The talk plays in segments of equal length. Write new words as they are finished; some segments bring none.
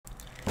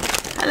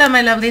Hello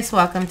my lovelies,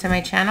 welcome to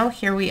my channel.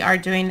 Here we are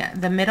doing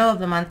the middle of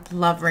the month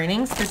love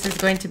readings. This is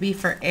going to be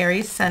for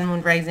Aries, Sun,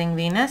 Moon, Rising,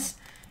 Venus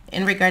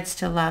in regards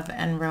to love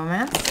and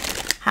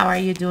romance. How are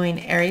you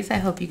doing, Aries? I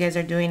hope you guys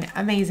are doing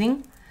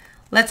amazing.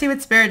 Let's see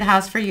what Spirit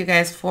has for you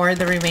guys for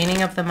the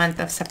remaining of the month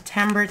of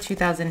September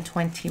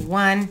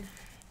 2021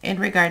 in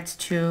regards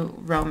to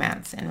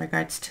romance, in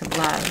regards to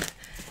love.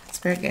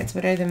 Spirit guides,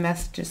 what are the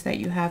messages that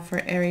you have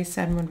for Aries,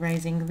 Sun, Moon,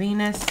 Rising,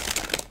 Venus?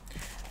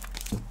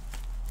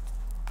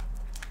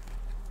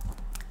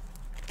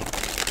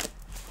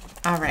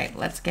 All right,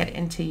 let's get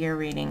into your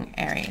reading,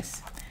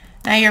 Aries.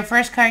 Now, your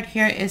first card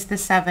here is the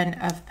Seven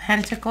of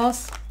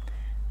Pentacles,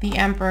 the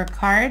Emperor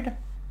card,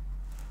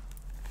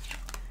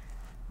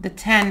 the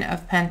Ten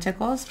of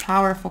Pentacles,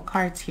 powerful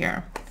cards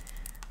here,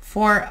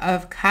 Four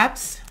of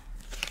Cups,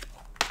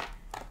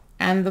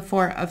 and the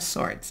Four of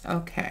Swords.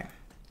 Okay.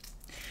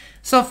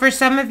 So for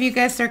some of you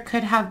guys, there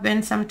could have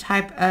been some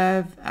type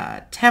of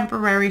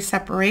temporary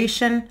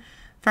separation.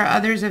 For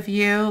others of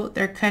you,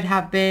 there could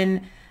have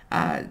been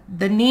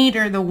the need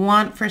or the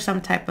want for some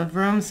type of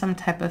room, some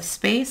type of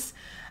space.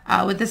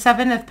 With the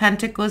Seven of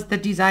Pentacles, the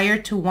desire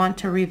to want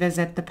to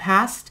revisit the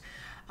past,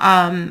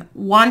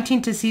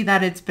 wanting to see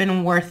that it's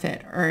been worth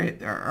it,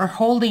 or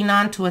holding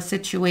on to a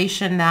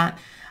situation that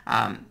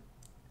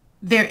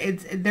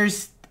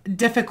there's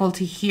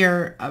difficulty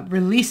here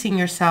releasing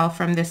yourself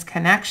from this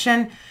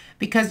connection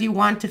because you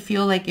want to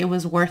feel like it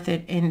was worth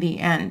it in the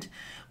end.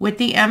 With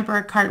the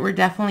Emperor card, we're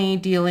definitely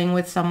dealing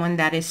with someone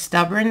that is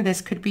stubborn. This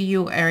could be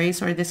you,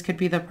 Aries, or this could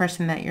be the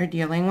person that you're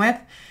dealing with.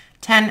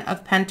 Ten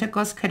of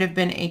Pentacles could have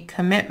been a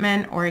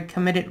commitment or a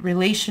committed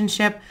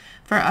relationship.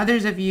 For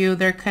others of you,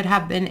 there could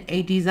have been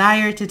a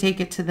desire to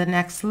take it to the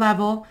next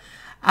level.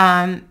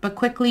 But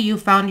quickly you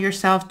found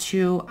yourself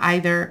to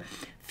either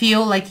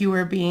feel like you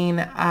were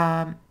being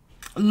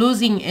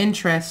losing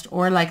interest,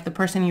 or like the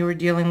person you were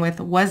dealing with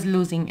was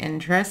losing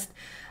interest,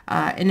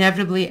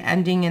 inevitably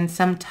ending in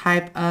some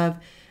type of,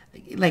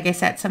 like I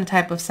said, some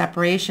type of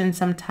separation,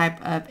 some type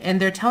of,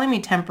 and they're telling me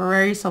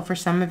temporary. So for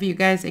some of you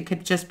guys, it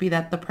could just be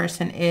that the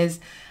person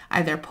is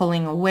either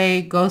pulling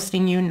away,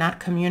 ghosting you, not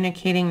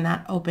communicating,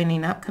 not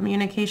opening up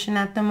communication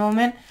at the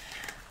moment.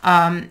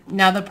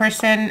 Now the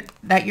person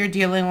that you're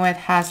dealing with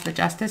has the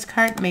Justice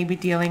card, maybe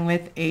dealing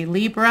with a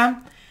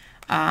Libra,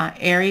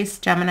 Aries,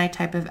 Gemini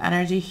type of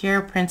energy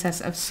here, Princess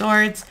of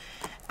Swords,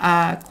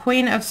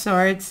 Queen of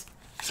Swords,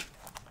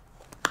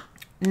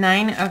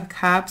 Nine of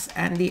Cups,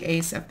 and the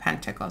Ace of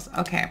Pentacles.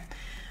 Okay,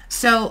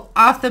 so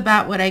off the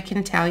bat, what I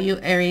can tell you,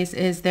 Aries,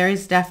 is there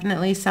is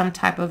definitely some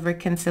type of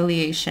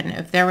reconciliation.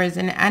 If there was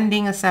an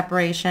ending, a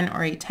separation,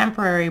 or a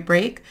temporary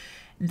break,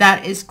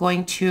 that is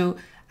going to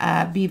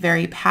be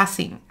very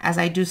passing, as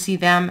I do see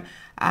them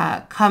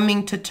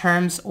coming to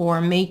terms or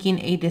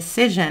making a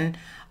decision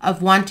of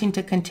wanting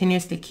to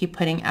continuously keep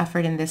putting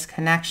effort in this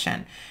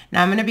connection.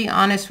 Now, I'm going to be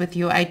honest with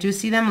you. I do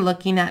see them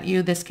looking at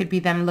you. This could be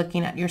them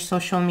looking at your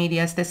social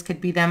medias. This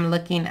could be them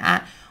looking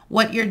at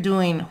what you're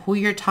doing, who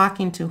you're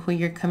talking to, who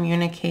you're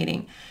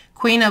communicating.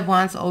 Queen of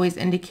Wands always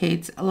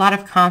indicates a lot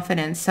of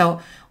confidence.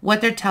 So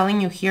what they're telling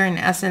you here in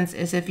essence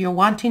is, if you're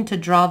wanting to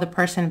draw the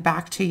person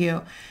back to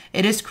you,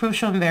 it is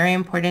crucial and very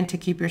important to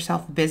keep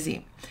yourself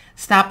busy.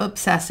 Stop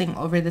obsessing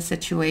over the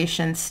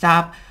situation.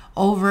 Stop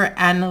over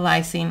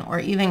analyzing or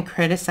even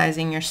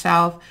criticizing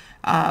yourself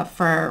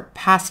for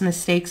past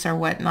mistakes or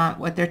whatnot.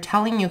 What they're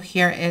telling you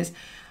here is,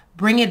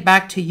 bring it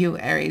back to you,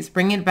 Aries.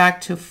 Bring it back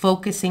to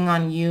focusing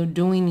on you,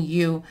 doing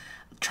you,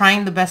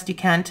 trying the best you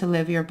can to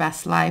live your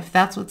best life.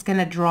 That's what's going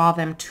to draw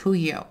them to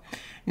you.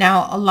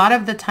 Now, a lot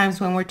of the times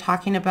when we're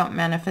talking about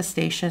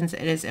manifestations,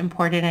 it is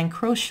important and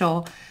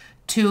crucial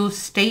to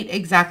state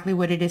exactly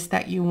what it is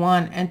that you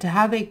want and to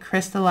have a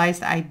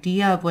crystallized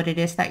idea of what it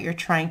is that you're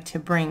trying to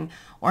bring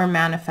or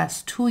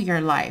manifest to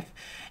your life.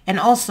 And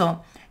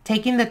also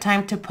taking the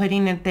time to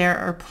putting it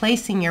there or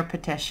placing your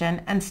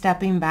petition and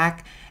stepping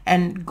back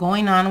and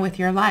going on with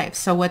your life.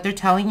 So what they're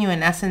telling you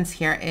in essence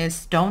here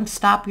is, don't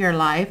stop your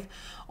life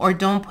or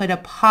don't put a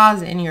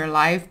pause in your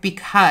life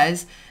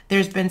because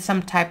there's been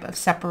some type of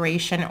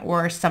separation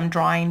or some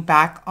drawing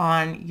back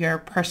on your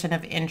person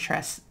of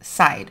interest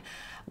side.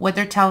 What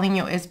they're telling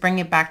you is, bring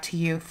it back to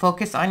you.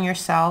 Focus on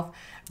yourself.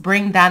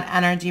 Bring that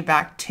energy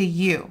back to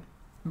you.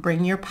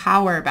 Bring your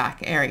power back,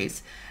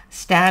 Aries.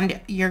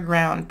 Stand your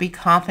ground. Be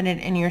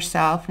confident in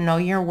yourself. Know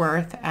your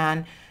worth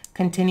and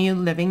continue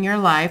living your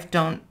life.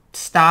 Don't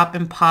stop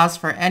and pause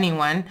for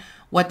anyone.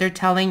 What they're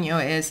telling you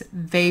is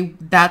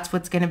that's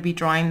what's going to be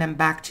drawing them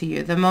back to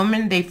you. The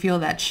moment they feel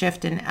that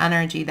shift in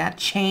energy, that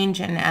change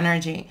in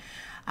energy,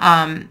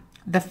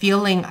 the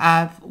feeling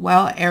of,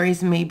 well,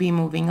 Aries may be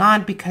moving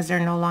on because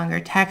they're no longer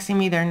texting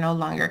me, they're no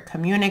longer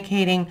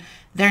communicating,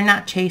 they're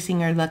not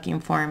chasing or looking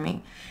for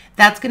me.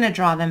 That's going to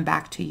draw them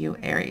back to you,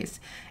 Aries.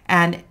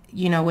 And,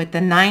 you know, with the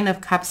Nine of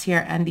Cups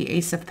here and the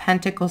Ace of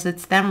Pentacles,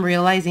 it's them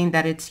realizing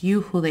that it's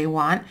you who they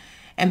want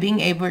and being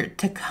able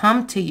to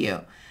come to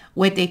you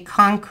with a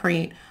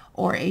concrete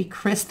or a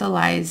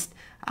crystallized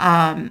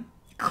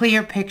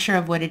clear picture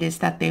of what it is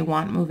that they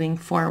want moving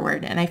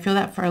forward. And I feel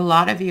that for a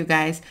lot of you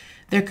guys,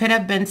 there could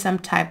have been some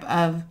type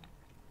of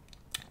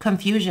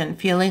confusion,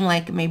 feeling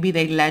like maybe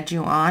they led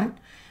you on,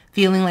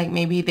 feeling like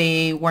maybe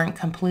they weren't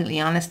completely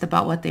honest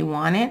about what they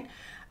wanted.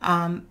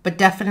 But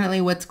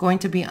definitely what's going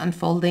to be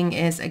unfolding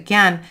is,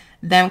 again,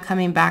 them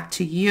coming back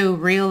to you,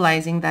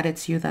 realizing that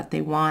it's you that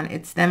they want.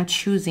 It's them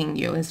choosing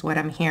you is what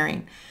I'm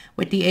hearing.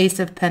 With the Ace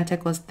of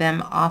Pentacles,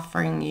 them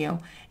offering you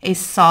a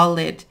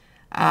solid,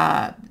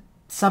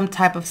 some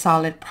type of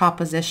solid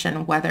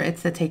proposition, whether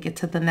it's to take it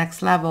to the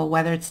next level,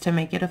 whether it's to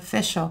make it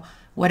official,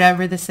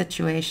 whatever the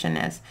situation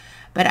is.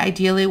 But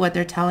ideally what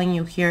they're telling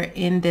you here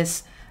in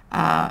this,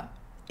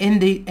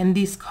 in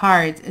these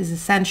cards is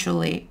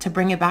essentially to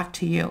bring it back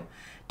to you,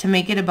 to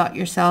make it about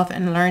yourself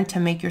and learn to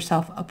make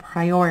yourself a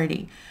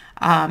priority.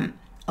 A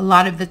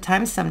lot of the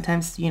times,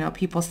 sometimes, you know,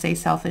 people say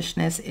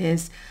selfishness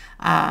is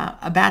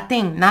a bad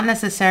thing. Not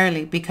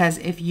necessarily, because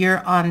if you're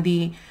on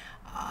the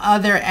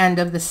other end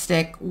of the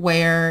stick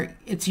where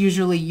it's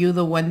usually you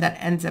the one that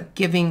ends up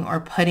giving or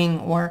putting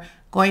or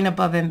going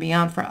above and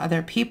beyond for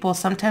other people,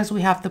 sometimes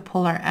we have to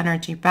pull our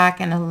energy back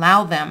and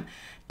allow them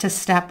to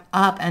step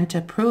up and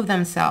to prove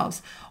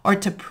themselves, or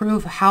to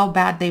prove how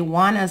bad they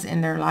want us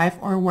in their life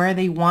or where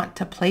they want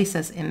to place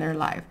us in their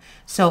life.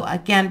 So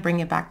again,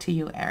 bring it back to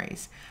you,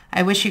 Aries.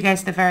 I wish you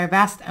guys the very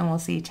best, and we'll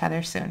see each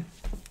other soon.